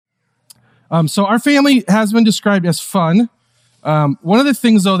So our family has been described as fun. One of the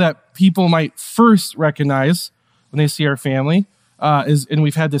things, though, that people might first recognize when they see our family is, and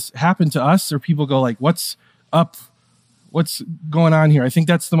we've had this happen to us, or people go like, what's up? What's going on here? I think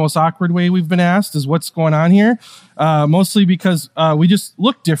that's the most awkward way we've been asked, is what's going on here? Mostly because we just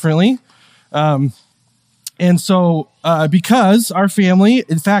look differently. And so because our family,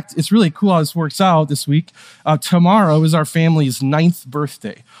 in fact, it's really cool how this works out this week. Tomorrow is our family's 9th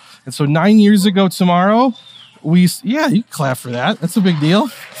birthday. And so 9 years ago tomorrow, you can clap for that. That's a big deal.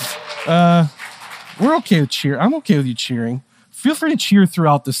 We're okay with cheer. I'm okay with you cheering. Feel free to cheer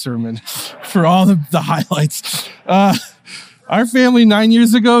throughout the sermon for all the highlights. Our family 9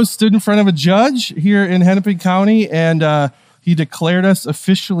 years ago stood in front of a judge here in Hennepin County, and he declared us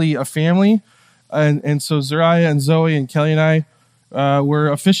officially a family. And so Zariah and Zoe and Kelly and I were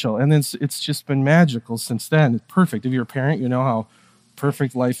official. And then it's just been magical since then. It's perfect. If you're a parent, you know how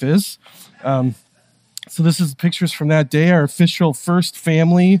perfect life is. So this is pictures from that day, our official first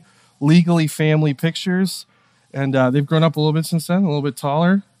family, legally family pictures. And they've grown up a little bit since then, a little bit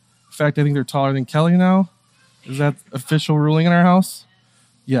taller. In fact, I think they're taller than Kelly now. Is that official ruling in our house?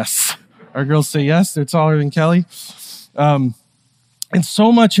 Yes. Our girls say yes, they're taller than Kelly. And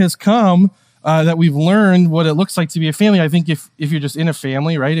so much has come that we've learned what it looks like to be a family. I think if you're just in a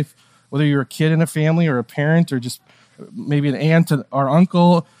family, right? Whether you're a kid in a family or a parent or just maybe an aunt or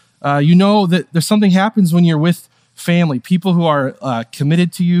uncle, you know that there's something happens when you're with family. People who are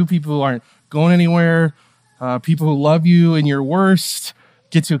committed to you, people who aren't going anywhere, people who love you in your worst,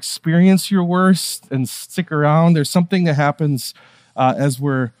 get to experience your worst and stick around. There's something that happens as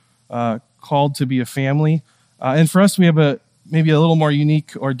we're called to be a family. And for us, we have maybe a little more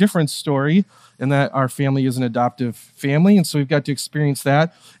unique or different story in that our family is an adoptive family. And so we've got to experience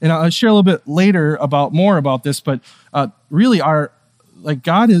that. And I'll share a little bit later more about this, but really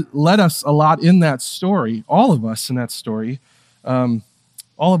God has led us a lot in that story, all of us in that story, all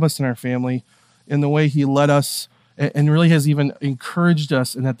of us in our family, in the way he led us and really has even encouraged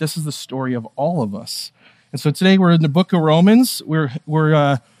us, in that this is the story of all of us. And so today we're in the book of Romans. We're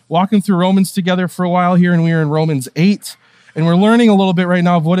walking through Romans together for a while here, and we are in Romans 8. And we're learning a little bit right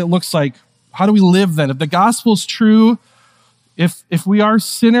now of what it looks like. How do we live then? If the gospel's true, if we are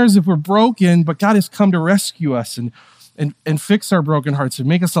sinners, if we're broken, but God has come to rescue us and fix our broken hearts and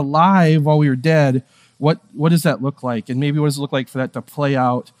make us alive while we were dead, what does that look like? And maybe what does it look like for that to play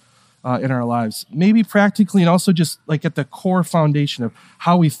out in our lives? Maybe practically, and also just like at the core foundation of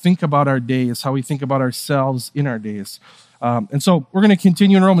how we think about our days, how we think about ourselves in our days. And so we're going to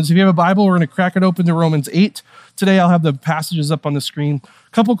continue in Romans. If you have a Bible, we're going to crack it open to Romans 8. Today, I'll have the passages up on the screen. A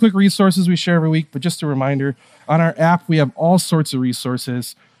couple quick resources we share every week, but just a reminder, on our app, we have all sorts of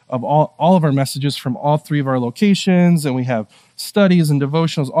resources of all of our messages from all 3 of our locations, and we have studies and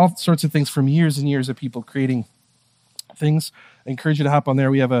devotionals, all sorts of things from years and years of people creating things. I encourage you to hop on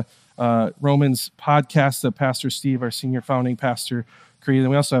there. We have a Romans podcast that Pastor Steve, our senior founding pastor, created.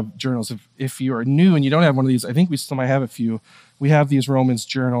 And we also have journals. If you are new and you don't have one of these, I think we still might have a few. We have these Romans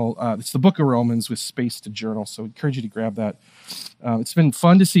journal. It's the book of Romans with space to journal. So I encourage you to grab that. It's been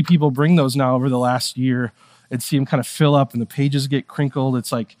fun to see people bring those now over the last year and see them kind of fill up and the pages get crinkled. It's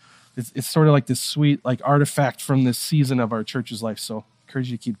sort of like this sweet artifact from this season of our church's life. So I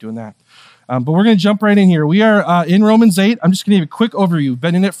encourage you to keep doing that. But we're going to jump right in here. We are in Romans 8. I'm just going to give a quick overview. We've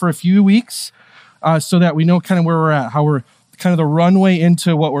been in it for a few weeks so that we know kind of where we're at, how we're kind of the runway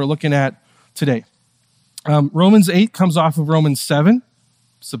into what we're looking at today. Romans 8 comes off of Romans 7.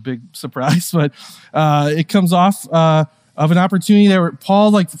 It's a big surprise, but it comes off of an opportunity that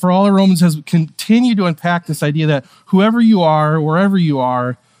Paul, for all the Romans, has continued to unpack this idea that whoever you are, wherever you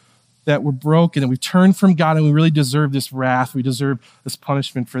are, that we're broken and we've turned from God and we really deserve this wrath. We deserve this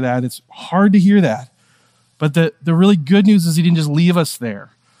punishment for that. It's hard to hear that. But the really good news is he didn't just leave us there.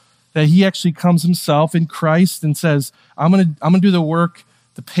 That he actually comes himself in Christ and says, I'm gonna do the work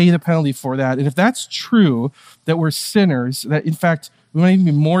to pay the penalty for that. And if that's true, that we're sinners, that in fact, we might even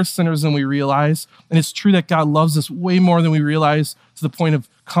be more sinners than we realize, and it's true that God loves us way more than we realize, to the point of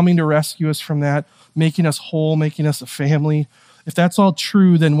coming to rescue us from that, making us whole, making us a family. If that's all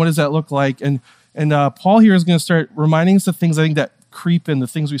true, then what does that look like? And Paul here is going to start reminding us of things, I think, that creep in, the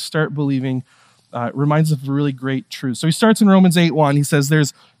things we start believing, reminds us of a really great truth. So he starts in Romans 8:1. He says,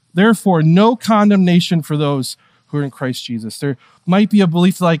 there's therefore no condemnation for those who are in Christ Jesus. There might be a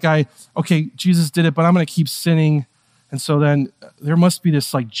belief Jesus did it, but I'm going to keep sinning. And so then there must be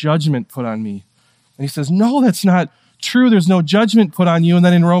this judgment put on me. And he says, no, that's not true, there's no judgment put on you. And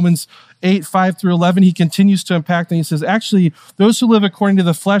then in Romans 8, 5 through 11, he continues to unpack, and he says, actually, those who live according to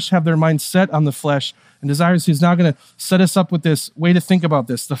the flesh have their mind set on the flesh and desires. He's now going to set us up with this way to think about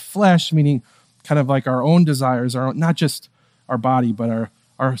this. The flesh, meaning kind of like our own desires, not just our body, but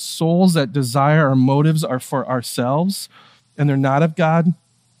our souls that desire, our motives are for ourselves, and they're not of God.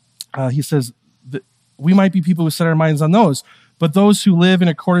 He says that we might be people who set our minds on those, but those who live in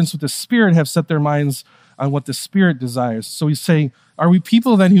accordance with the Spirit have set their minds on what the Spirit desires. So he's saying, are we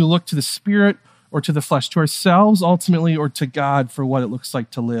people then who look to the Spirit or to the flesh, to ourselves ultimately, or to God for what it looks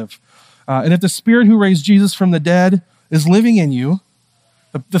like to live? And if the Spirit who raised Jesus from the dead is living in you,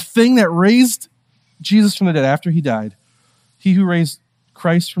 the thing that raised Jesus from the dead after he died, he who raised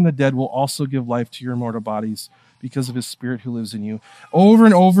Christ from the dead will also give life to your mortal bodies because of his Spirit who lives in you. Over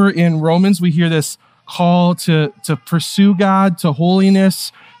and over in Romans, we hear this call to pursue God, to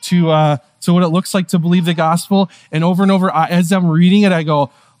holiness, to what it looks like to believe the gospel. And over, as I'm reading it, I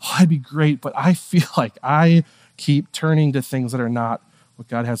go, oh, that'd be great, but I feel like I keep turning to things that are not what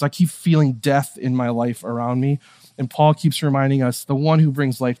God has. I keep feeling death in my life around me. And Paul keeps reminding us, the one who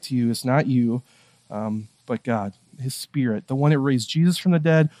brings life to you is not you, but God, his Spirit. The one that raised Jesus from the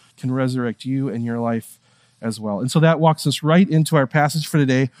dead can resurrect you and your life as well. And so that walks us right into our passage for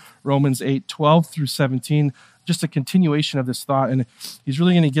today, Romans 8, 12 through 17, just a continuation of this thought. And he's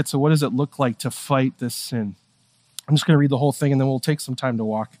really going to get to what does it look like to fight this sin. I'm just going to read the whole thing, and then we'll take some time to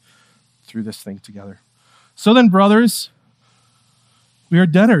walk through this thing together. So then, brothers, we are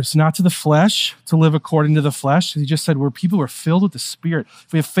debtors, not to the flesh, to live according to the flesh. He just said we're people who are filled with the Spirit.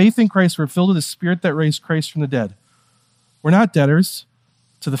 If we have faith in Christ, we're filled with the Spirit that raised Christ from the dead. We're not debtors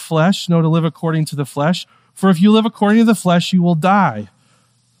to the flesh, no, to live according to the flesh. For if you live according to the flesh, you will die.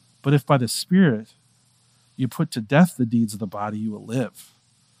 But if by the Spirit you put to death the deeds of the body, you will live.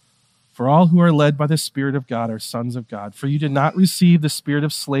 For all who are led by the Spirit of God are sons of God. For you did not receive the spirit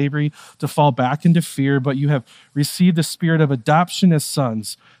of slavery to fall back into fear, but you have received the Spirit of adoption as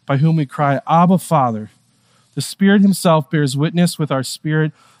sons, by whom we cry, Abba, Father. The Spirit himself bears witness with our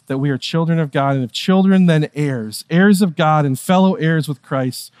spirit that we are children of God, and if children, then heirs, heirs of God and fellow heirs with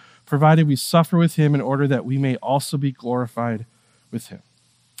Christ, provided we suffer with him in order that we may also be glorified with him.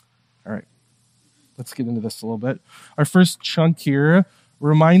 All right, let's get into this a little bit. Our first chunk here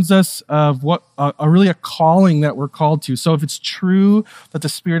reminds us of what really a calling that we're called to. So if it's true that the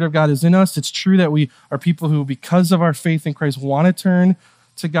Spirit of God is in us, it's true that we are people who, because of our faith in Christ, want to turn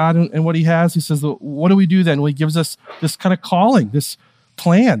to God and what he has. He says, what do we do then? Well, he gives us this kind of calling, this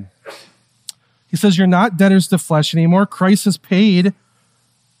plan. He says, you're not debtors to flesh anymore. Christ has paid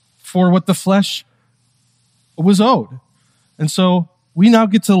for what the flesh was owed. And so we now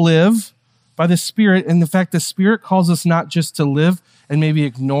get to live by the Spirit. And in fact, the Spirit calls us not just to live and maybe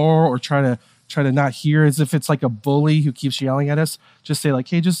ignore or try to not hear, as if it's like a bully who keeps yelling at us. Just say like,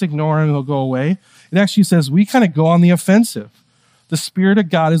 hey, just ignore him, he'll go away. It actually says we kind of go on the offensive. The Spirit of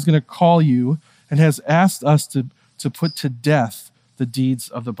God is going to call you and has asked us to put to death the deeds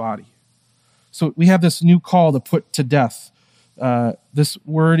of the body. So we have this new call to put to death. This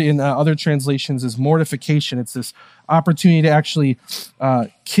word in other translations is mortification. It's this opportunity to actually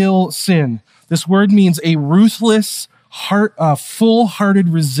kill sin. This word means a ruthless, full-hearted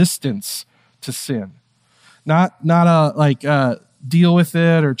resistance to sin. Not deal with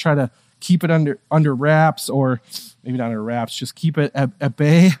it or try to keep it under wraps, or maybe not under wraps, just keep it at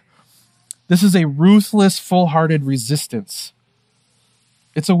bay. This is a ruthless, full-hearted resistance.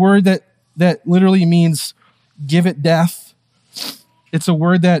 It's a word that literally means give it death. It's a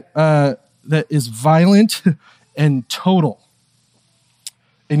word that is violent and total.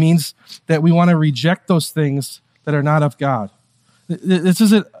 It means that we want to reject those things that are not of God. This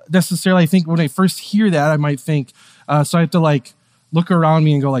isn't necessarily, I think when I first hear that, I might think, so I have to look around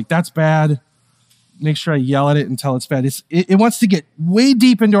me and go that's bad. Make sure I yell at it until it's bad. It wants to get way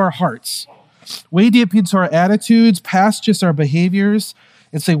deep into our hearts, way deep into our attitudes, past just our behaviors,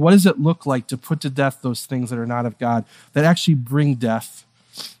 and say, what does it look like to put to death those things that are not of God, that actually bring death,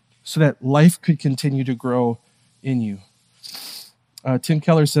 so that life could continue to grow in you? Tim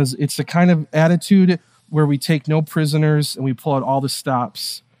Keller says, it's the kind of attitude where we take no prisoners and we pull out all the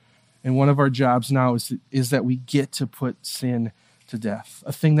stops. And one of our jobs now is that we get to put sin to death,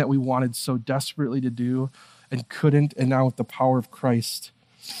 a thing that we wanted so desperately to do and couldn't, and now with the power of Christ,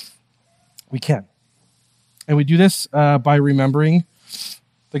 we can. And we do this by remembering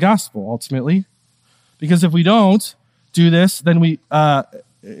the gospel, ultimately. Because if we don't do this, then we kind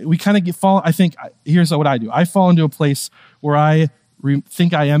of fall, I think, here's what I do. I fall into a place where I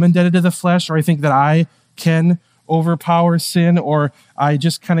think I am indebted to the flesh, or I think that I can overpower sin, or I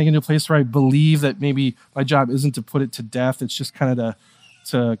just kind of get into a place where I believe that maybe my job isn't to put it to death. It's just kind of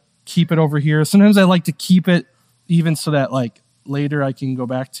to keep it over here. Sometimes I like to keep it even so that like later I can go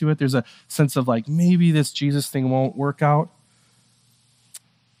back to it. There's a sense of like, maybe this Jesus thing won't work out.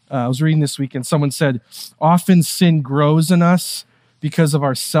 I was reading this week and someone said, often sin grows in us because of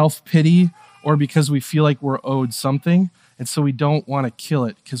our self-pity or because we feel like we're owed something. And so we don't want to kill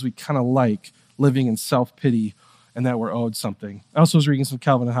it because we kind of like living in self-pity and that we're owed something. I also was reading some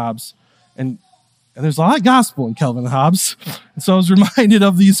Calvin and Hobbes, and there's a lot of gospel in Calvin and Hobbes. And so I was reminded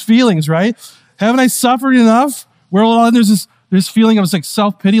of these feelings, right? Haven't I suffered enough? Where there's this feeling of like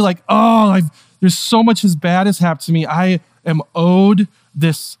self-pity, like, there's so much as bad has happened to me. I am owed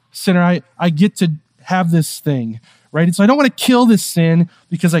this sinner. I get to have this thing, right? And so I don't want to kill this sin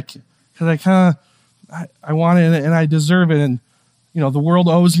because I kind of, I want it and I deserve it. And, the world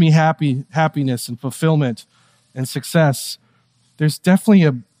owes me happiness and fulfillment and success. There's definitely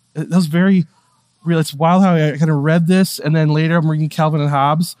that was very real. It's wild how I kind of read this, and then later I'm reading Calvin and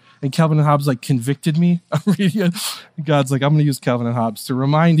Hobbes, and Calvin and Hobbes like convicted me. I'm reading it. God's like, I'm going to use Calvin and Hobbes to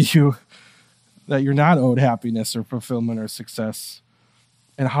remind you that you're not owed happiness or fulfillment or success.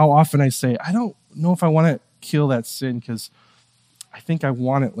 And how often I say, I don't know if I want to kill that sin because I think I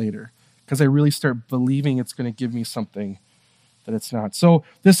want it later, because I really start believing it's going to give me something that it's not. So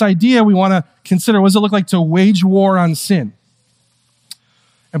this idea we want to consider, what does it look like to wage war on sin?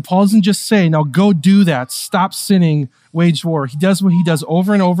 And Paul doesn't just say, now go do that, stop sinning, wage war. He does what he does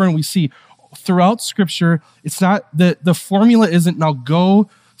over and over, and we see throughout Scripture, it's not, the formula isn't now go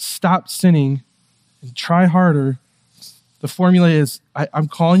stop sinning and try harder. The formula is, I'm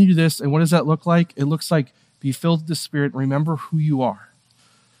calling you to this, and what does that look like? It looks like be filled with the Spirit, remember who you are.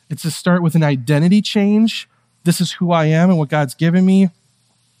 It's to start with an identity change. This is who I am and what God's given me,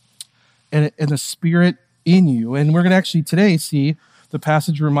 and the Spirit in you. And we're going to actually today see the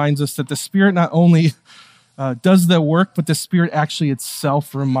passage reminds us that the Spirit not only does the work, but the Spirit actually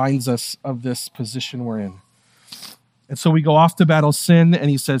itself reminds us of this position we're in. And so we go off to battle sin, and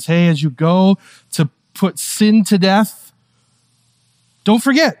he says, hey, as you go to put sin to death, don't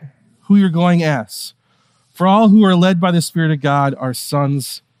forget who you're going as. For all who are led by the Spirit of God are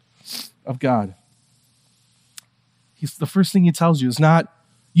sons of God. The first thing he tells you is not,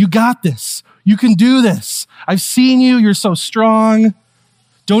 you got this. You can do this. I've seen you. You're so strong.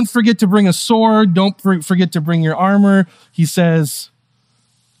 Don't forget to bring a sword. Don't forget to bring your armor. He says,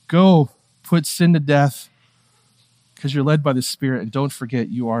 go put sin to death because you're led by the Spirit, and don't forget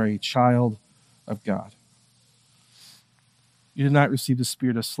you are a child of God. You did not receive the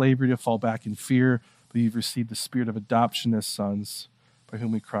spirit of slavery to fall back in fear, but you've received the spirit of adoption as sons, by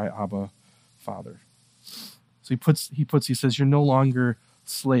whom we cry, Abba, Father. So he says, you're no longer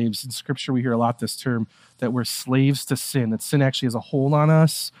slaves. In Scripture, we hear a lot this term that we're slaves to sin, that sin actually has a hold on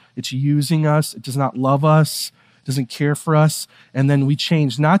us. It's using us. It does not love us, doesn't care for us. And then we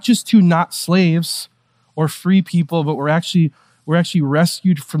change not just to not slaves or free people, but we're actually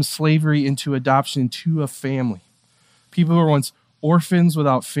rescued from slavery into adoption, into a family. People who were once orphans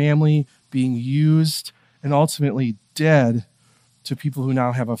without family, being used, and ultimately dead, to people who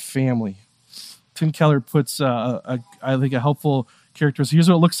now have a family. Tim Keller puts, I think, a helpful characteristic. Here's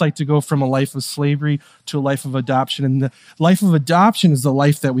what it looks like to go from a life of slavery to a life of adoption. And the life of adoption is the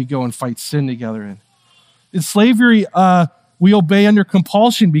life that we go and fight sin together in. In slavery, we obey under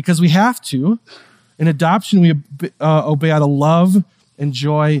compulsion because we have to. In adoption, we obey out of love and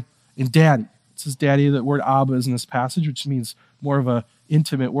joy in daddy. It says daddy. The word Abba is in this passage, which means more of an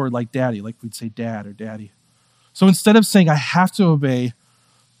intimate word like daddy, like we'd say dad or daddy. So instead of saying, I have to obey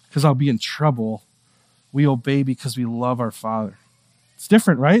because I'll be in trouble, we obey because we love our Father. It's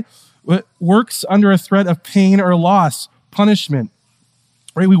different, right? It works under a threat of pain or loss, punishment.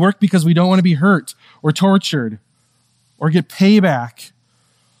 Right? We work because we don't want to be hurt or tortured or get payback.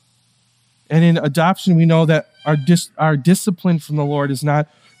 And in adoption, we know that our discipline from the Lord is not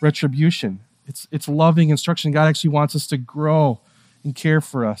retribution. It's loving instruction. God actually wants us to grow and care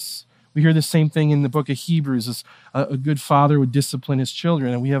for us. We hear the same thing in the book of Hebrews, as a good father would discipline his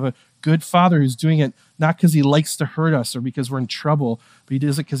children. And we have a good father who's doing it not because he likes to hurt us or because we're in trouble, but he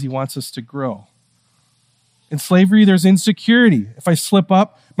does it because he wants us to grow. In slavery, there's insecurity. If I slip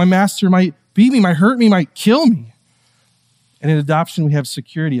up, my master might beat me, might hurt me, might kill me. And in adoption, we have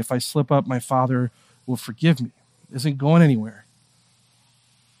security. If I slip up, my Father will forgive me. It isn't going anywhere.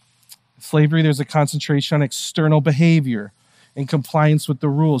 In slavery, there's a concentration on external behavior and compliance with the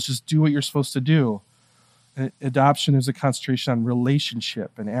rules. Just do what you're supposed to do. In adoption, there's a concentration on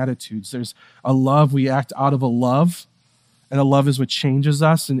relationship and attitudes. There's a love. We act out of a love, and a love is what changes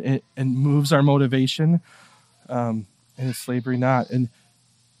us and moves our motivation. and in slavery not. And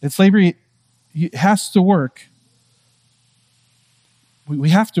in slavery, it has to work. We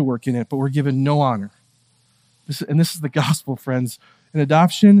have to work in it, but we're given no honor. This is the gospel, friends. In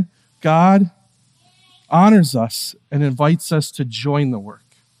adoption, God honors us and invites us to join the work.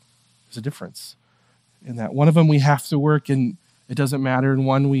 There's a difference in that. One of them we have to work, and it doesn't matter. And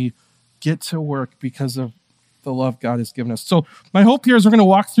one we get to work because of the love God has given us. So my hope here is we're going to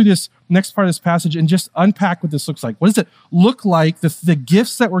walk through this next part of this passage and just unpack what this looks like. What does it look like, the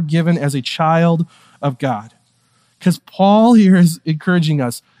gifts that we're given as a child of God? Because Paul here is encouraging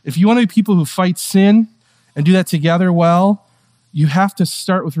us, if you want to be people who fight sin and do that together well, you have to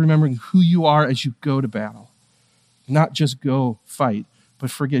start with remembering who you are as you go to battle. Not just go fight,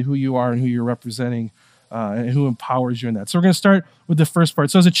 but forget who you are and who you're representing and who empowers you in that. So we're going to start with the first part.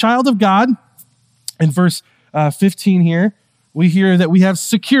 So as a child of God, in verse 15 here, we hear that we have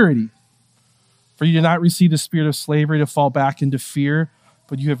security. For you did not receive the spirit of slavery to fall back into fear,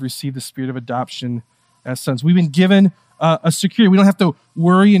 but you have received the spirit of adoption as sons. We've been given a security. We don't have to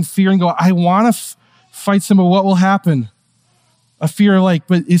worry and fear and go, I want to fight some, but what will happen? A fear like,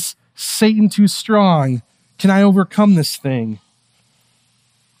 but is Satan too strong? Can I overcome this thing?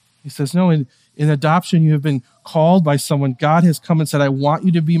 He says, no, in adoption, you have been called by someone. God has come and said, I want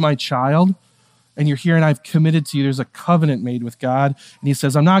you to be my child. And you're here and I've committed to you. There's a covenant made with God. And he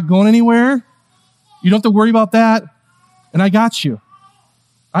says, I'm not going anywhere. You don't have to worry about that. And I got you.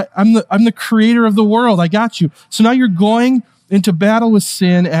 I'm the creator of the world. I got you. So now you're going into battle with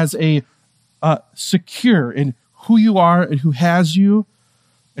sin as a secure in who you are and who has you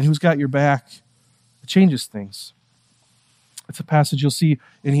and who's got your back. It changes things. It's a passage you'll see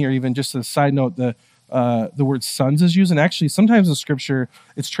in here, even just as a side note, the word sons is used. And actually, sometimes in Scripture,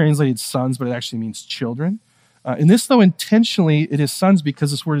 it's translated sons, but it actually means children. In this, though, intentionally, it is sons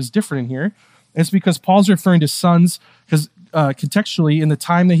because this word is different in here. And it's because Paul's referring to sons because contextually, in the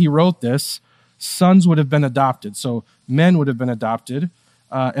time that he wrote this, sons would have been adopted. So men would have been adopted,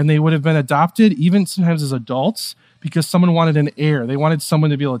 and they would have been adopted even sometimes as adults because someone wanted an heir. They wanted someone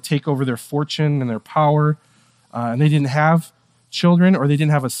to be able to take over their fortune and their power, and they didn't have children or they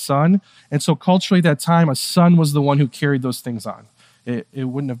didn't have a son. And so culturally at that time, a son was the one who carried those things on. It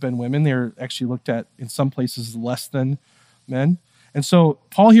wouldn't have been women. They were actually looked at in some places less than men. And so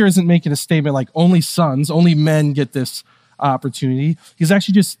Paul here isn't making a statement like only sons, only men get this opportunity. He's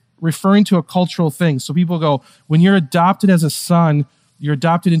actually just referring to a cultural thing. So people go, when you're adopted as a son, you're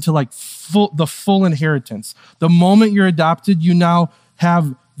adopted into like the full inheritance. The moment you're adopted, you now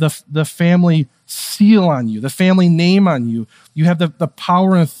have the family seal on you, the family name on you. You have the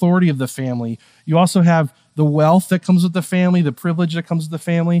power and authority of the family. You also have the wealth that comes with the family, the privilege that comes with the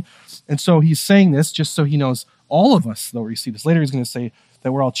family. And so he's saying this just so he knows all of us, though, receive this. Later he's going to say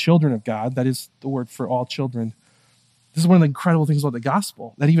that we're all children of God. That is the word for all children. This is one of the incredible things about the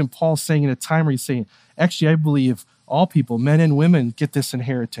gospel, that even Paul's saying in a time where he's saying, actually, I believe all people, men and women, get this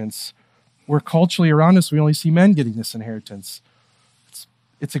inheritance. Where culturally around us, we only see men getting this inheritance.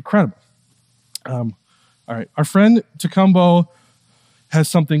 It's incredible. All right, our friend Tacumbo has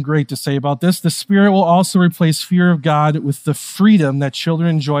something great to say about this. The Spirit will also replace fear of God with the freedom that children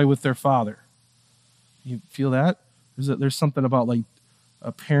enjoy with their father. You feel that? There's something about like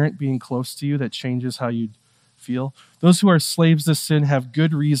a parent being close to you that changes how you feel. Those who are slaves to sin have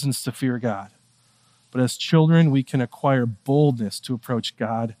good reasons to fear God. But as children, we can acquire boldness to approach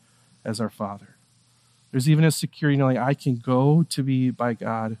God as our Father. There's even a security knowing I can go to be by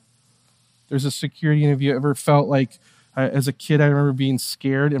God. There's a security, and have you ever felt like, as a kid, I remember being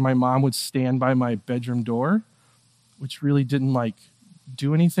scared and my mom would stand by my bedroom door, which really didn't like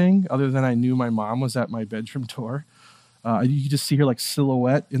do anything other than I knew my mom was at my bedroom door. You could just see her like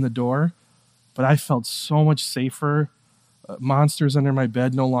silhouette in the door, but I felt so much safer. Monsters under my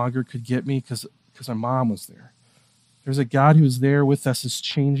bed no longer could get me because my mom was there. There's a God who's there with us. This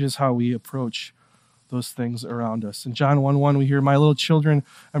changes how we approach those things around us. In John 1:1, we hear, my little children,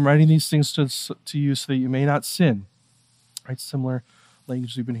 I'm writing these things to you so that you may not sin. Right? Similar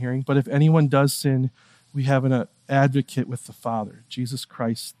language we've been hearing. But if anyone does sin, we have an advocate with the Father, Jesus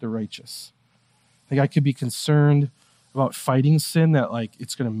Christ, the righteous. I think I could be concerned about fighting sin, that like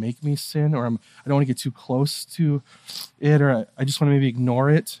it's going to make me sin, or I don't want to get too close to it, or I just want to maybe ignore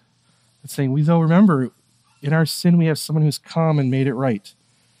it. It's saying, we though remember, in our sin, we have someone who's come and made it right.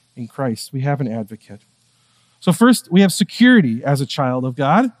 In Christ, we have an advocate. So first, we have security as a child of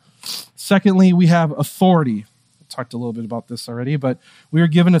God. Secondly, we have authority. I talked a little bit about this already, but we are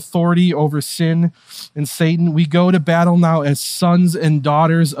given authority over sin and Satan. We go to battle now as sons and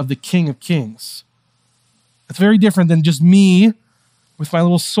daughters of the King of Kings. It's very different than just me, with my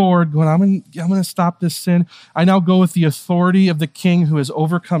little sword going, I'm going to stop this sin. I now go with the authority of the King who has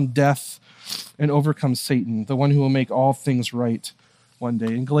overcome death and overcome Satan, the one who will make all things right one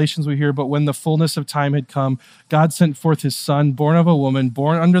day. In Galatians we hear, but when the fullness of time had come, God sent forth his son, born of a woman,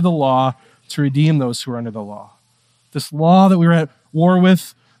 born under the law, to redeem those who are under the law. This law that we were at war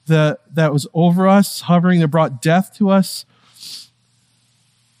with, that was over us, hovering, that brought death to us.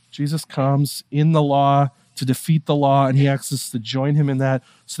 Jesus comes in the law to defeat the law, and he asks us to join him in that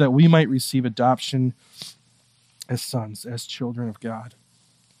so that we might receive adoption as sons, as children of God.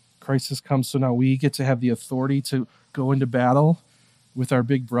 Christ has come, so now we get to have the authority to go into battle with our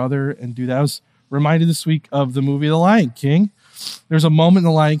big brother and do that. I was reminded this week of the movie The Lion King. There's a moment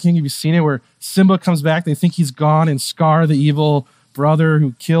in The Lion King, have you seen it, where Simba comes back, they think he's gone, and Scar, the evil brother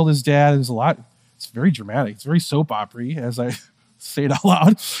who killed his dad, it's very dramatic, it's very soap opera-y, as I say it out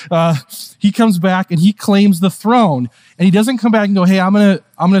loud. He comes back and he claims the throne, and he doesn't come back and go, hey, I'm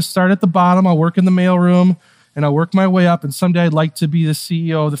gonna start at the bottom, I'll work in the mailroom, and I'll work my way up, and someday I'd like to be the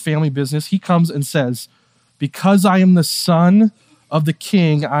CEO of the family business. He comes and says, because I am the son of the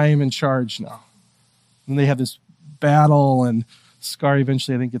king, I am in charge now. And they have this battle, and Scar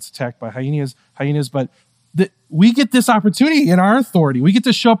eventually, I think, gets attacked by hyenas, but we get this opportunity in our authority. We get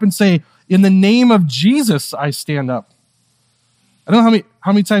to show up and say, in the name of Jesus, I stand up. I don't know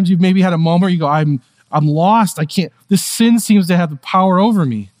how many times you've maybe had a moment where you go, I'm lost, I can't, this sin seems to have the power over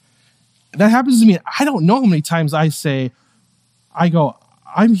me. That happens to me. I don't know how many times I go,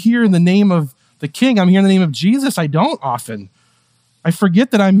 I'm here in the name of the King. I'm here in the name of Jesus. I don't often. I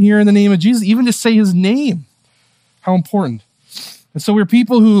forget that I'm here in the name of Jesus, even to say his name. How important. And so we're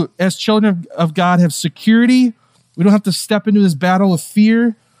people who, as children of God, have security. We don't have to step into this battle of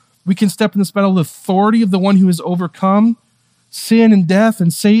fear. We can step in this battle with authority of the one who has overcome sin and death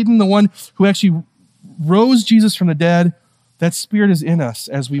and Satan, the one who actually rose Jesus from the dead. That spirit is in us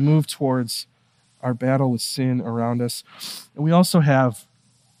as we move towards our battle with sin around us. And we also have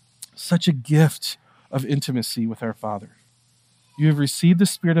such a gift of intimacy with our Father. You have received the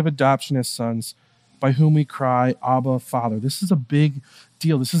spirit of adoption as sons, by whom we cry, Abba, Father. This is a big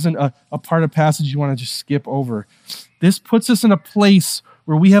deal. This isn't a part of passage you want to just skip over. This puts us in a place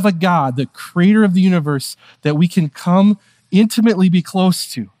where we have a God, the creator of the universe, that we can come intimately be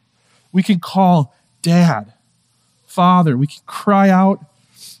close to. We can call Dad, Father. We can cry out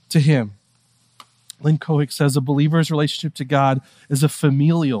to him. Lynn Cohick says a believer's relationship to God is a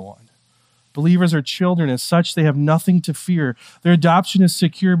familial one. Believers are children. As such, they have nothing to fear. Their adoption is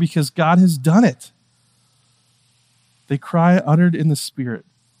secure because God has done it. The cry uttered in the Spirit,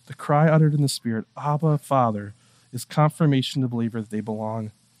 Abba, Father, is confirmation to the believer that they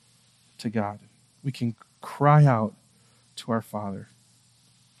belong to God. We can cry out to our Father.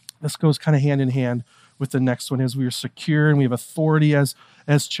 This goes kind of hand in hand with the next one, as we are secure and we have authority as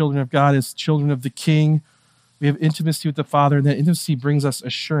children of God, as children of the King. We have intimacy with the Father, and that intimacy brings us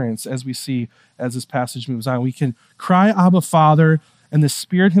assurance, as we see as this passage moves on. We can cry, Abba, Father, and the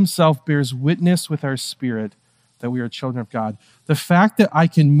Spirit himself bears witness with our spirit that we are children of God. The fact that I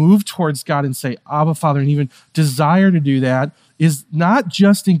can move towards God and say, Abba, Father, and even desire to do that is not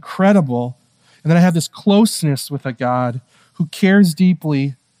just incredible, and that I have this closeness with a God who cares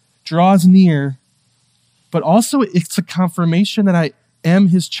deeply, draws near, but also it's a confirmation that I am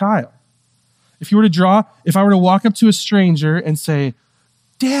his child. If I were to walk up to a stranger and say,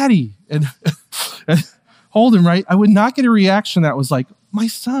 Daddy, and hold him, right, I would not get a reaction that was like, my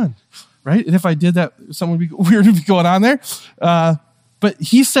son, right? And if I did that, something would be weird to be going on there. But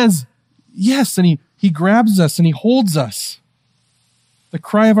he says yes, and he grabs us and he holds us. The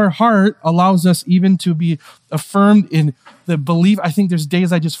cry of our heart allows us even to be affirmed in the belief. I think there's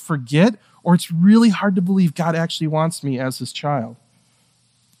days I just forget, or it's really hard to believe God actually wants me as his child.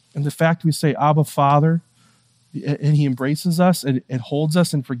 And the fact we say, Abba, Father, and he embraces us and holds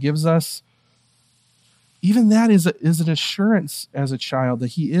us and forgives us, even that is an assurance as a child that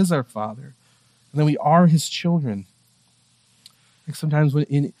he is our Father and that we are his children. Like sometimes when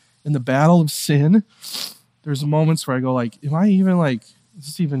in the battle of sin, there's moments where I go like, am I even like, does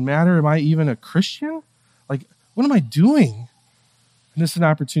this even matter? Am I even a Christian? Like, what am I doing? And this is an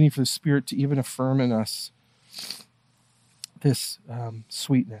opportunity for the Spirit to even affirm in us this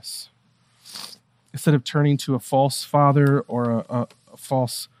sweetness. Instead of turning to a false father or a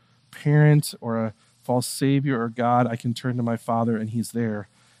false parent or a false savior or God, I can turn to my Father and he's there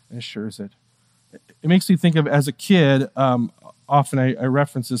and assures it. It makes me think of, as a kid, often I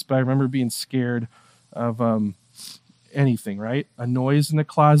reference this, but I remember being scared of anything, right? A noise in the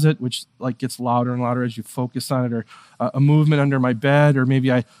closet, which like gets louder and louder as you focus on it, or a movement under my bed, or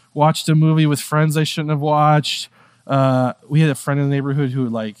maybe I watched a movie with friends I shouldn't have watched. We had a friend in the neighborhood who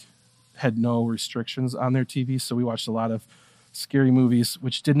had no restrictions on their TV, so we watched a lot of scary movies,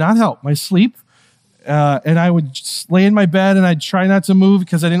 which did not help my sleep. And I would just lay in my bed and I'd try not to move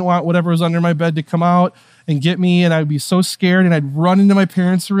because I didn't want whatever was under my bed to come out and get me. And I'd be so scared, and I'd run into my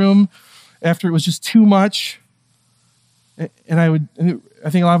parents' room after it was just too much. And I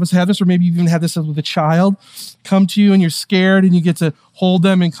think a lot of us have this, or maybe you've even had this with a child, come to you and you're scared and you get to hold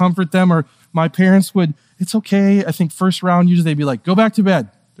them and comfort them. Or my parents would, it's okay. I think first round, usually they'd be like, go back to bed.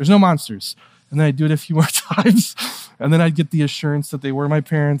 There's no monsters. And then I'd do it a few more times. And then I'd get the assurance that they were my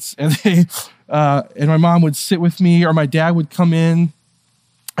parents. And and my mom would sit with me, or my dad would come in.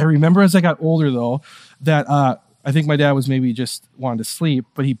 I remember as I got older, though, that I think my dad was maybe just wanted to sleep.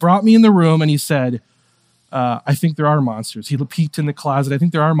 But he brought me in the room and he said, I think there are monsters. He peeked in the closet. I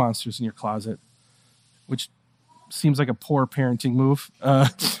think there are monsters in your closet, which seems like a poor parenting move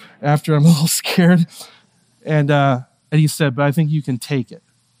after I'm a little scared. And he said, but I think you can take it.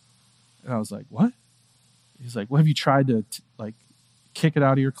 And I was like, what? He's like, well, have you tried to kick it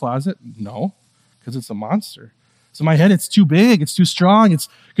out of your closet? No, because it's a monster. So in my head, it's too big. It's too strong. It's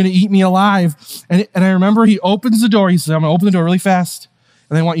going to eat me alive. And I remember he opens the door. He said, I'm going to open the door really fast.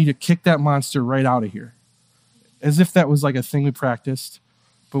 And I want you to kick that monster right out of here. As if that was like a thing we practiced.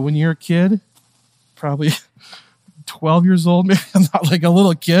 But when you're a kid, probably 12 years old, maybe I'm not like a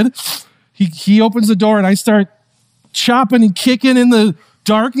little kid, he opens the door and I start chopping and kicking in the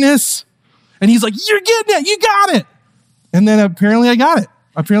darkness. And he's like, you're getting it. You got it. And then apparently I got it.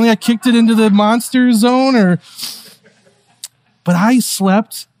 Apparently I kicked it into the monster zone. But I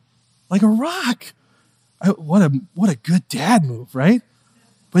slept like a rock. What a good dad move, right?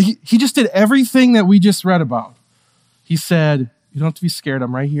 But he just did everything that we just read about. He said, you don't have to be scared.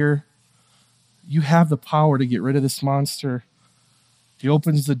 I'm right here. You have the power to get rid of this monster. He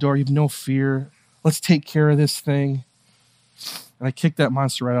opens the door. You have no fear. Let's take care of this thing. And I kicked that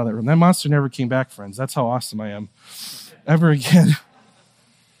monster right out of that room. That monster never came back, friends. That's how awesome I am. Ever again.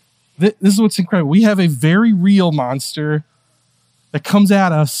 This is what's incredible. We have a very real monster that comes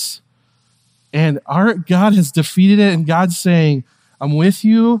at us, and our God has defeated it, and God's saying, I'm with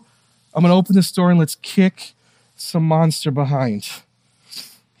you. I'm going to open this door and let's kick some monster behind.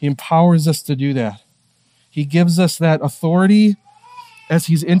 He empowers us to do that. He gives us that authority as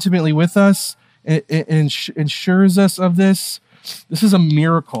he's intimately with us and ensures us of this. This is a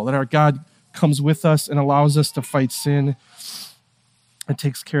miracle that our God comes with us and allows us to fight sin and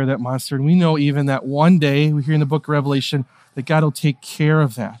takes care of that monster. And we know even that one day, we hear in the book of Revelation, that God will take care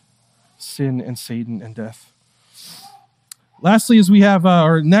of that, sin and Satan and death. Lastly, as we have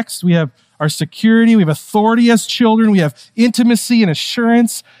we have our security, we have authority as children, we have intimacy and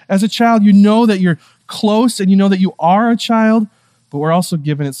assurance as a child. You know that you're close and you know that you are a child, but we're also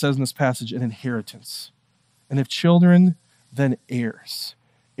given, it says in this passage, an inheritance. And if children, then heirs,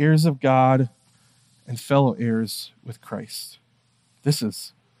 heirs of God and fellow heirs with Christ. This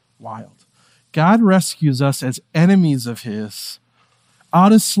is wild. God rescues us as enemies of his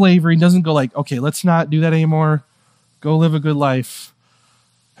out of slavery. He doesn't go like, okay, let's not do that anymore. Go live a good life.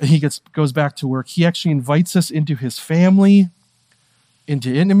 And he goes back to work. He actually invites us into his family,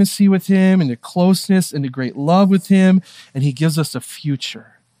 into intimacy with him, into closeness, into great love with him. And he gives us a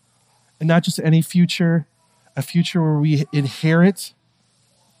future. And not just any future, a future where we inherit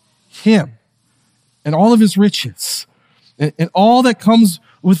him and all of his riches and all that comes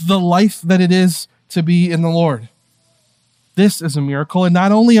with the life that it is to be in the Lord. This is a miracle, and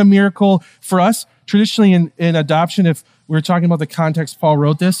not only a miracle for us. Traditionally in adoption, if we were talking about the context Paul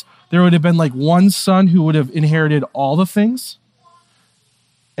wrote this, there would have been like one son who would have inherited all the things.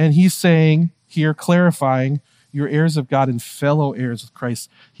 And he's saying here, clarifying, you're heirs of God and fellow heirs with Christ.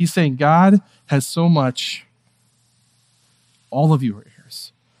 He's saying God has so much, all of you are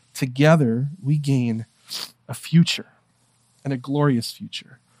heirs. Together, we gain a future, and a glorious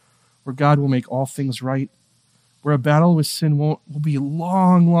future, where God will make all things right, where a battle with sin will be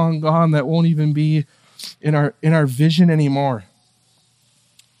long, long gone. That won't even be in our vision anymore.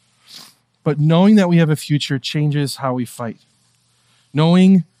 But knowing that we have a future changes how we fight.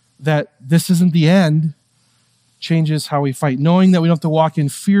 Knowing that this isn't the end changes how we fight. Knowing that we don't have to walk in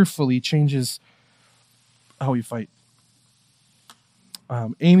fearfully changes how we fight.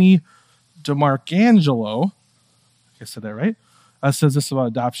 Amy DeMarcangelo, I said that right, says this about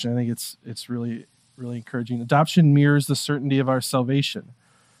adoption. I think it's really, really encouraging. Adoption mirrors the certainty of our salvation.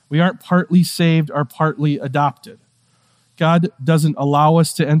 We aren't partly saved or partly adopted. God doesn't allow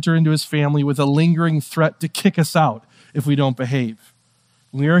us to enter into his family with a lingering threat to kick us out if we don't behave.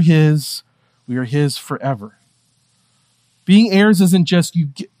 We are his forever. Being heirs isn't just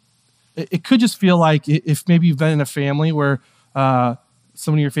It could just feel like if maybe you've been in a family where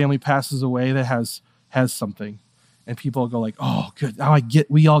someone in your family passes away that has something, and people go like, oh, good, now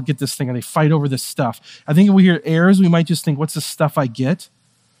we all get this thing, and they fight over this stuff. I think if we hear heirs, we might just think, what's the stuff I get?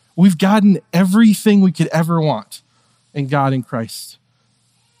 We've gotten everything we could ever want in God in Christ.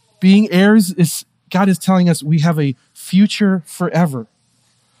 Being heirs God is telling us we have a future forever.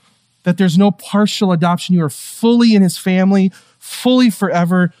 That there's no partial adoption. You are fully in his family, fully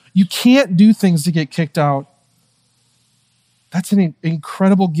forever. You can't do things to get kicked out. That's an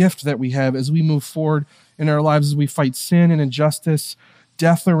incredible gift that we have as we move forward in our lives, as we fight sin and injustice,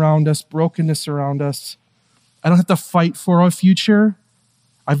 death around us, brokenness around us. I don't have to fight for a future.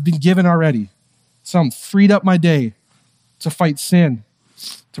 I've been given already. So I'm freed up my day to fight sin,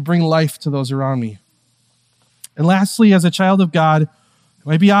 to bring life to those around me. And lastly, as a child of God, it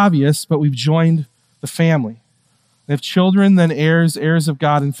might be obvious, but we've joined the family. And if children, then heirs, heirs of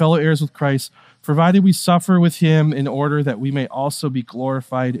God, and fellow heirs with Christ, provided we suffer with him in order that we may also be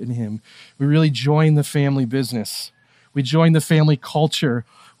glorified in him. We really join the family business. We join the family culture.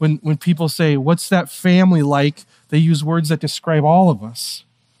 When people say, what's that family like? They use words that describe all of us.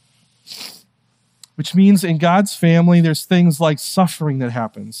 Which means in God's family, there's things like suffering that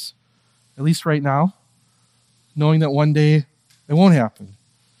happens, at least right now, knowing that one day it won't happen.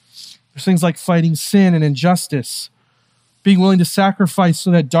 There's things like fighting sin and injustice, being willing to sacrifice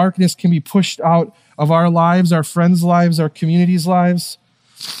so that darkness can be pushed out of our lives, our friends' lives, our community's lives.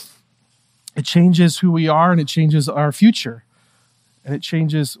 It changes who we are, and it changes our future. And it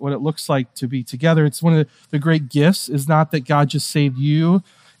changes what it looks like to be together. It's one of the great gifts is not that God just saved you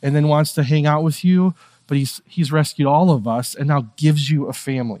and then wants to hang out with you, but he's rescued all of us and now gives you a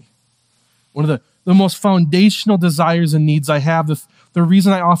family. One of the most foundational desires and needs I have, the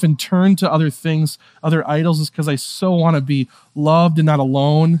reason I often turn to other things, other idols, is because I so want to be loved and not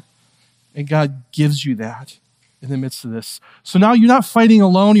alone. And God gives you that in the midst of this. So now you're not fighting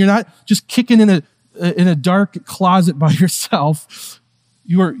alone. You're not just kicking in a dark closet by yourself.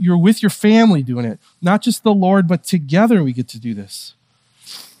 You're with your family doing it. Not just the Lord, but together we get to do this.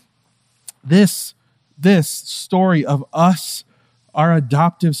 This story of us, our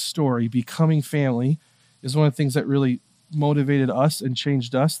adoptive story, becoming family, is one of the things that really motivated us and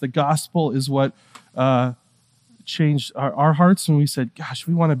changed us. The gospel is what changed our hearts when we said, gosh,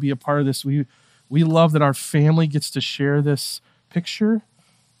 we want to be a part of this. We love that our family gets to share this picture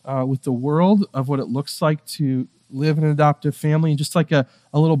with the world of what it looks like to live in an adoptive family, and just like a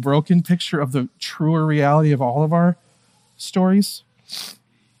little broken picture of the truer reality of all of our stories.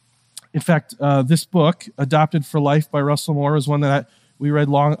 In fact, this book, Adopted for Life by Russell Moore, is one that I read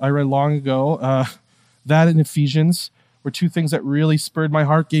long ago. That and Ephesians were two things that really spurred my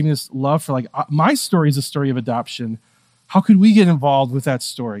heart, gave me this love for my story is a story of adoption. How could we get involved with that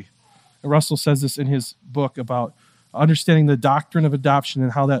story? And Russell says this in his book about understanding the doctrine of adoption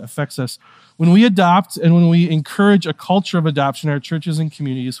and how that affects us. When we adopt and when we encourage a culture of adoption in our churches and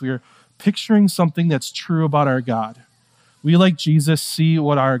communities, we are picturing something that's true about our God. We, like Jesus, see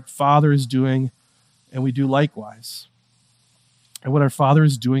what our Father is doing, and we do likewise. And what our Father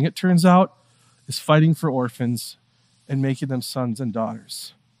is doing, it turns out, is fighting for orphans and making them sons and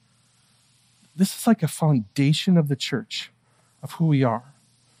daughters. This is like a foundation of the church, of who we are.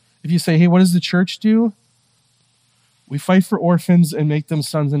 If you say, hey, what does the church do? We fight for orphans and make them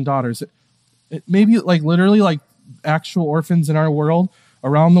sons and daughters. It may be literally like actual orphans in our world,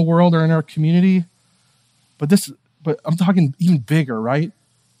 around the world, or in our community, but I'm talking even bigger, right?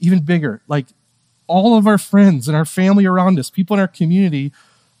 Even bigger. Like all of our friends and our family around us, people in our community,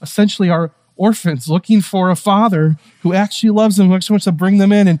 essentially are orphans looking for a father who actually loves them, who actually wants to bring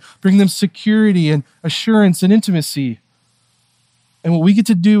them in and bring them security and assurance and intimacy. And what we get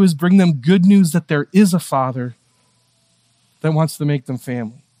to do is bring them good news that there is a father that wants to make them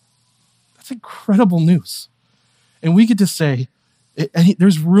family. That's incredible news. And we get to say,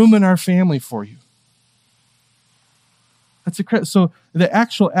 there's room in our family for you. That's incredible. So the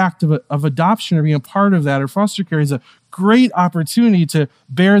actual act of adoption or being a part of that or foster care is a great opportunity to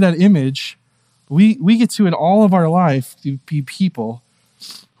bear that image. We get to, in all of our life, to be people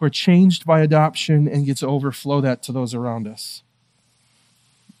who are changed by adoption and get to overflow that to those around us.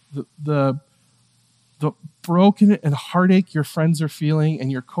 The broken and heartache your friends are feeling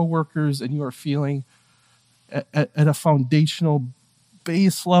and your coworkers and you are feeling at a foundational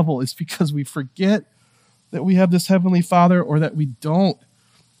base level is because we forget that we have this Heavenly Father, or that we don't.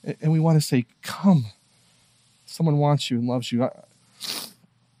 And we want to say, come. Someone wants you and loves you.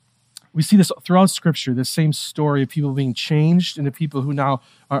 We see this throughout Scripture, this same story of people being changed into people who now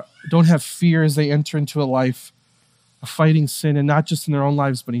don't have fear as they enter into a life of fighting sin, and not just in their own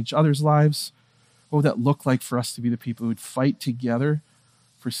lives, but in each other's lives? What would that look like for us to be the people who would fight together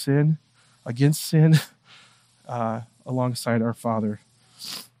for sin, against sin, alongside our Father?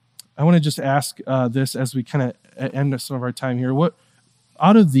 I want to just ask this as we kind of end some of our time here. What,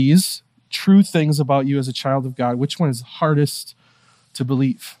 out of these true things about you as a child of God, which one is hardest to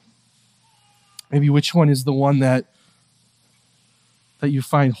believe? Maybe which one is the one that you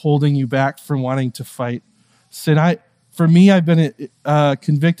find holding you back from wanting to fight sin? For me, I've been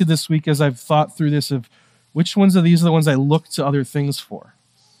convicted this week as I've thought through this of which ones of these are the ones I look to other things for.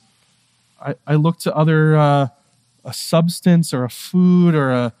 I look to other, a substance or a food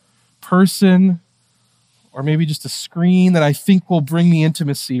or a person, or maybe just a screen that I think will bring me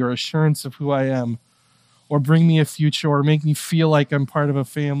intimacy or assurance of who I am, or bring me a future, or make me feel like I'm part of a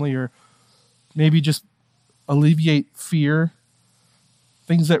family, or maybe just alleviate fear.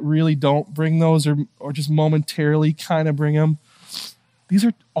 Things that really don't bring those, or just momentarily kind of bring them. These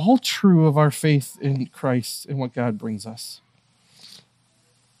are all true of our faith in Christ and what God brings us.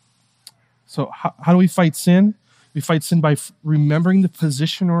 So how do we fight sin? We fight sin by remembering the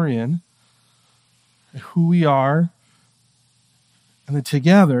position we're in, who we are, and then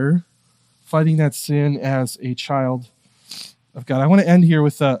together fighting that sin as a child of God. I want to end here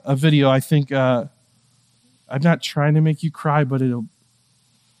with a video. I think I'm not trying to make you cry, but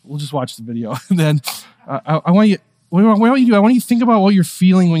we'll just watch the video. And then I want you to think about what you're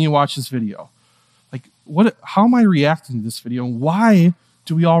feeling when you watch this video. Like, how am I reacting to this video? And why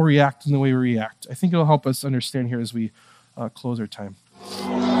do we all react in the way we react? I think it'll help us understand here as we close our time.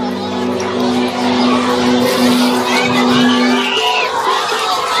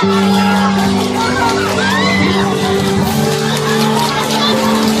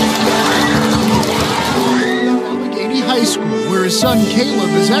 Allegheny High School, where his son Caleb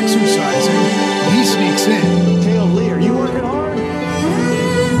is exercising, and he sneaks in. Caleb Lee, are you working hard?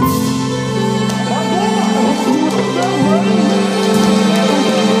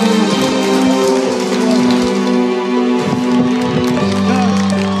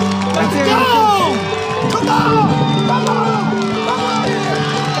 Let's go! Come on! Come on!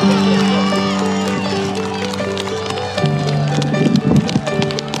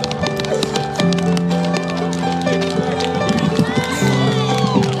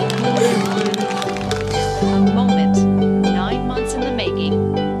 A moment, 9 months in the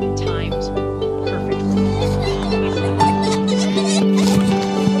making, timed perfectly.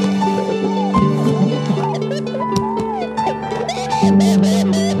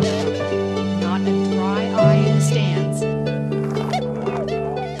 Not a dry eye in the stands.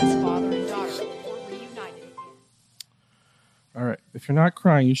 As father and daughter were reunited again. All right. If you're not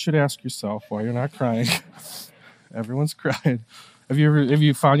crying, you should ask yourself why you're not crying. Everyone's crying. Have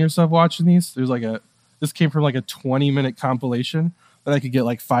you found yourself watching these? This came from like a 20-minute compilation that I could get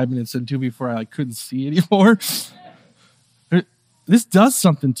like 5 minutes into before I couldn't see anymore. This does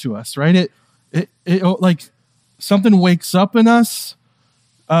something to us, right? It like something wakes up in us.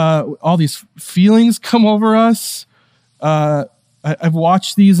 All these feelings come over us. I've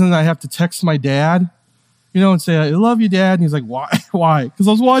watched these and I have to text my dad, and say, I love you, Dad. And he's like, why? Why? Because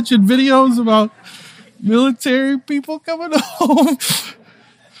I was watching videos about military people coming home.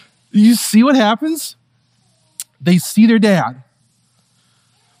 You see what happens? They see their dad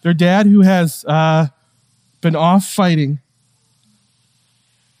who has been off fighting.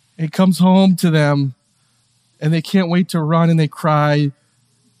 He comes home to them and they can't wait to run and they cry,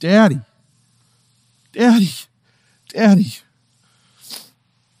 Daddy, Daddy, Daddy.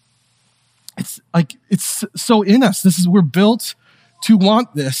 It's so in us. We're built to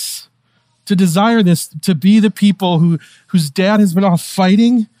want this, to desire this, to be the people whose dad has been off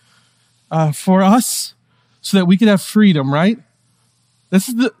fighting for us so that we could have freedom, right? This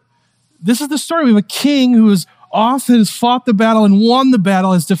is the story. We have a king who is off, has fought the battle and won the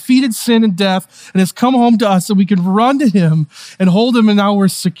battle, has defeated sin and death, and has come home to us so we can run to him and hold him, and now we're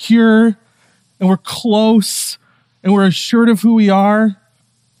secure and we're close and we're assured of who we are.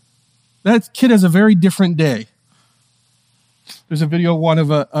 That kid has a very different day. There's a video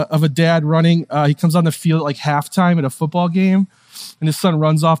of a dad running. He comes on the field at like halftime at a football game, and his son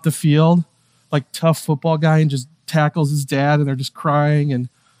runs off the field, like tough football guy, and just tackles his dad, and they're just crying. And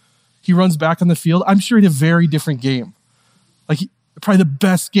he runs back on the field. I'm sure he had a very different game, probably the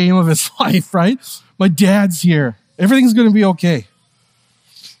best game of his life. Right? My dad's here. Everything's going to be okay.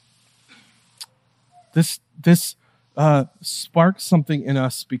 This sparks something in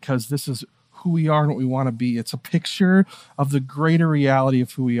us because this is who we are and what we want to be. It's a picture of the greater reality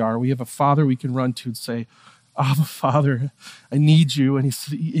of who we are. We have a Father we can run to and say, Abba, Father, I need you. And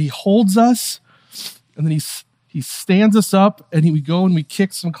he holds us, and then He stands us up, and we go and we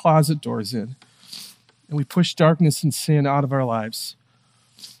kick some closet doors in, and we push darkness and sin out of our lives.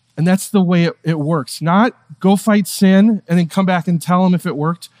 And that's the way it works. Not go fight sin and then come back and tell them if it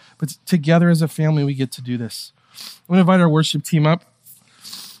worked, but together as a family, we get to do this. I'm going to invite our worship team up.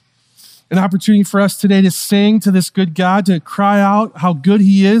 An opportunity for us today to sing to this good God, to cry out how good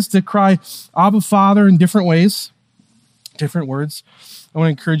he is, to cry Abba Father in different ways, different words. I want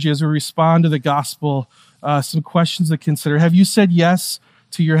to encourage you as we respond to the gospel, some questions to consider. Have you said yes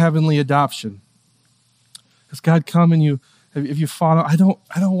to your heavenly adoption? Has God come and have you fought, I don't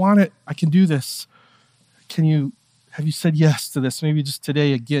want it. I can do this. Have you said yes to this? Maybe just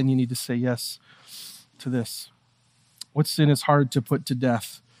today, again, you need to say yes to this. What sin is hard to put to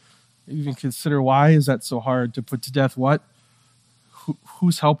death? Even consider, why is that so hard to put to death? What?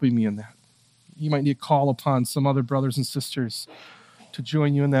 Who's helping me in that? You might need to call upon some other brothers and sisters to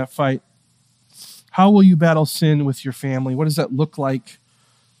join you in that fight. How will you battle sin with your family? What does that look like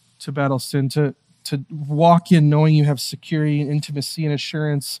to battle sin? To walk in knowing you have security and intimacy and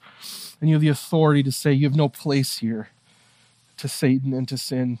assurance, and you have the authority to say you have no place here to Satan and to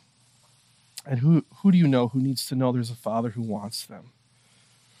sin. And who do you know who needs to know there's a Father who wants them?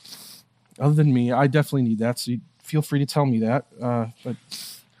 Other than me, I definitely need that, so feel free to tell me that. But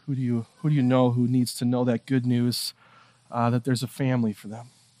who do you know who needs to know that good news, that there's a family for them?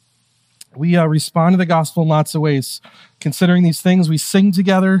 We respond to the gospel in lots of ways. Considering these things, we sing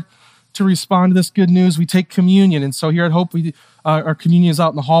together to respond to this good news. We take communion, and so here at Hope, our communion is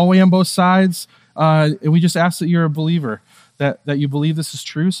out in the hallway on both sides, and we just ask that you're a believer, that you believe this is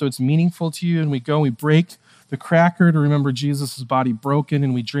true, so it's meaningful to you, and we go and we break the cracker to remember Jesus' body broken,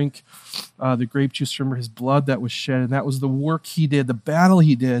 and we drink the grape juice to remember his blood that was shed, and that was the work he did, the battle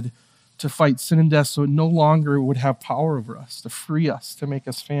he did to fight sin and death so it no longer would have power over us, to free us, to make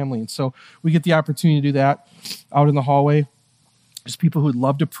us family. And so we get the opportunity to do that out in the hallway. There's people who would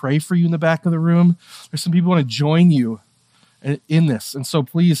love to pray for you in the back of the room. There's some people who want to join you in this. And so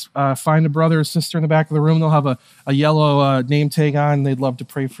please find a brother or sister in the back of the room. They'll have a yellow name tag on. They'd love to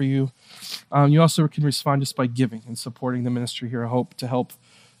pray for you. You also can respond just by giving and supporting the ministry here at Hope to help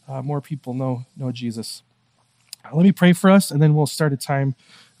more people know Jesus. Let me pray for us, and then we'll start a time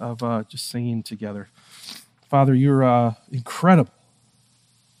of just singing together. Father, you're incredible.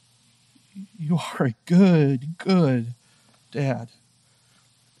 You are a good, good Dad.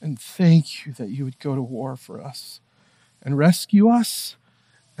 And thank you that you would go to war for us and rescue us.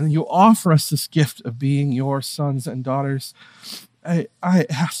 And then you offer us this gift of being your sons and daughters. I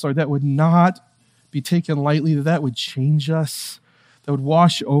ask, Lord, that would not be taken lightly, that would change us, that would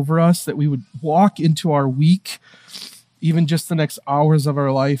wash over us, that we would walk into our week, even just the next hours of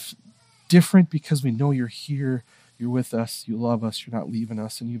our life, different because we know you're here, you're with us, you love us, you're not leaving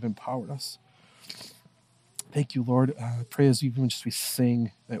us, and you've empowered us. Thank you, Lord. I pray as even just we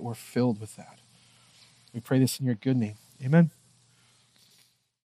sing that we're filled with that. We pray this in your good name. Amen.